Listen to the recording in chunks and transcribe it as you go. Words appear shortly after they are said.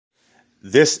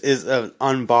This is an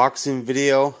unboxing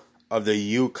video of the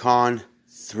Yukon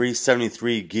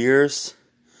 373 gears.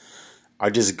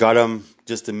 I just got them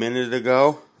just a minute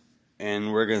ago,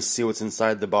 and we're going to see what's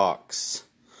inside the box.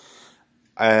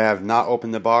 I have not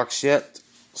opened the box yet,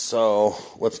 so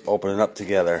let's open it up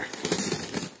together.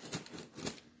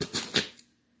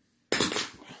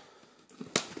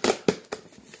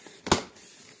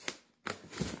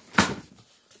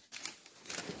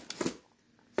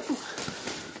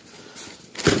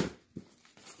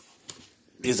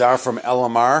 These are from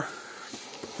LMR.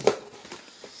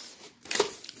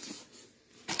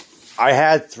 I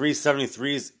had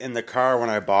 373s in the car when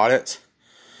I bought it,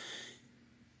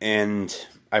 and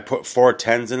I put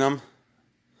 410s in them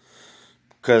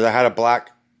because I had a black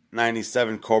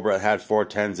 97 Cobra that had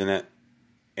 410s in it,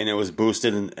 and it was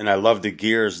boosted, and I loved the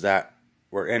gears that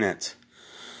were in it.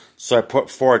 So I put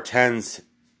 410s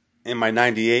in my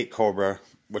 98 Cobra,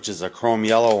 which is a chrome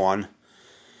yellow one.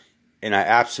 And I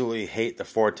absolutely hate the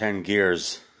 410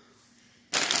 gears.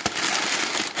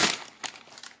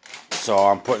 So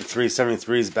I'm putting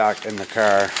 373s back in the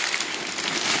car.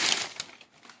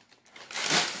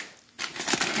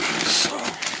 So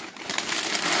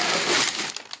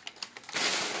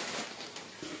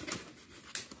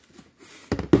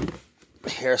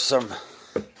here's some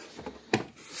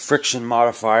friction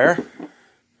modifier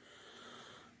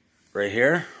right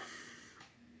here.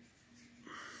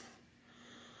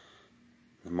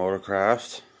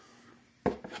 Motorcraft.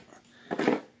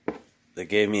 They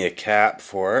gave me a cap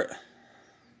for it.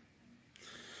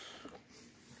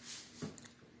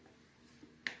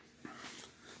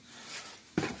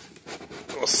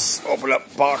 Let's open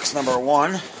up box number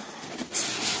one.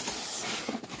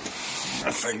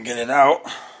 If I can get it out.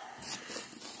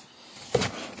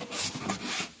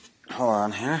 Hold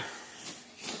on here.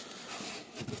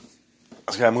 I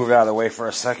just gotta move it out of the way for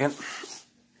a second.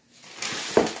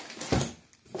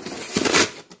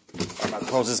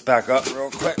 Close this back up real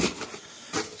quick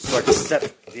so I can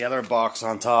set the other box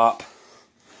on top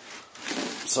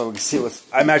so we can see what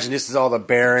I imagine. This is all the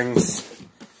bearings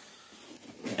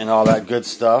and all that good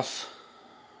stuff.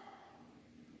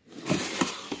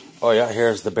 Oh yeah,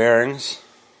 here's the bearings.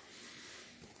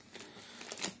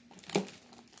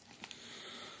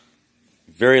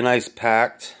 Very nice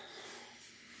packed.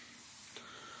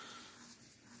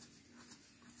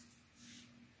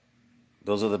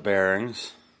 Those are the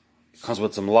bearings. Comes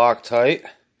with some Loctite.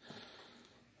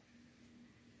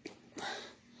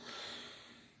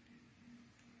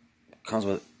 Comes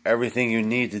with everything you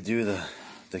need to do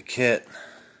the kit.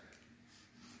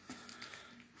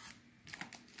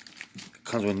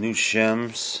 Comes with new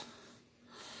shims.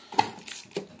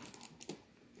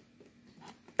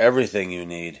 Everything you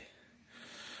need.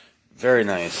 Very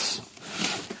nice.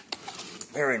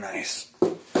 Very nice.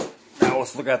 Now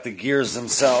let's look at the gears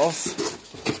themselves.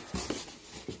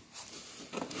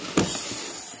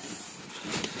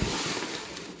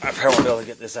 I probably won't be able to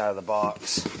get this out of the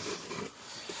box.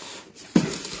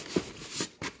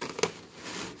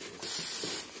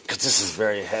 Because this is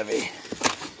very heavy.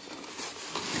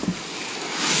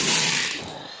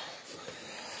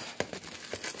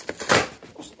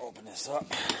 Let's open this up.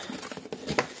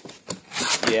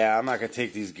 Yeah, I'm not going to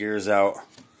take these gears out.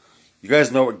 You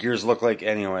guys know what gears look like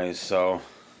anyways, so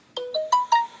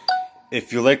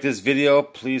if you like this video,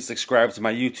 please subscribe to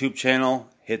my YouTube channel.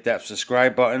 Hit that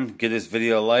subscribe button, give this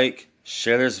video a like,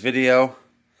 share this video.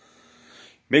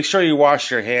 Make sure you wash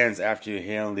your hands after you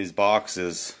handle these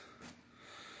boxes.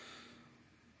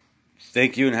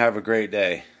 Thank you and have a great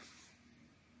day.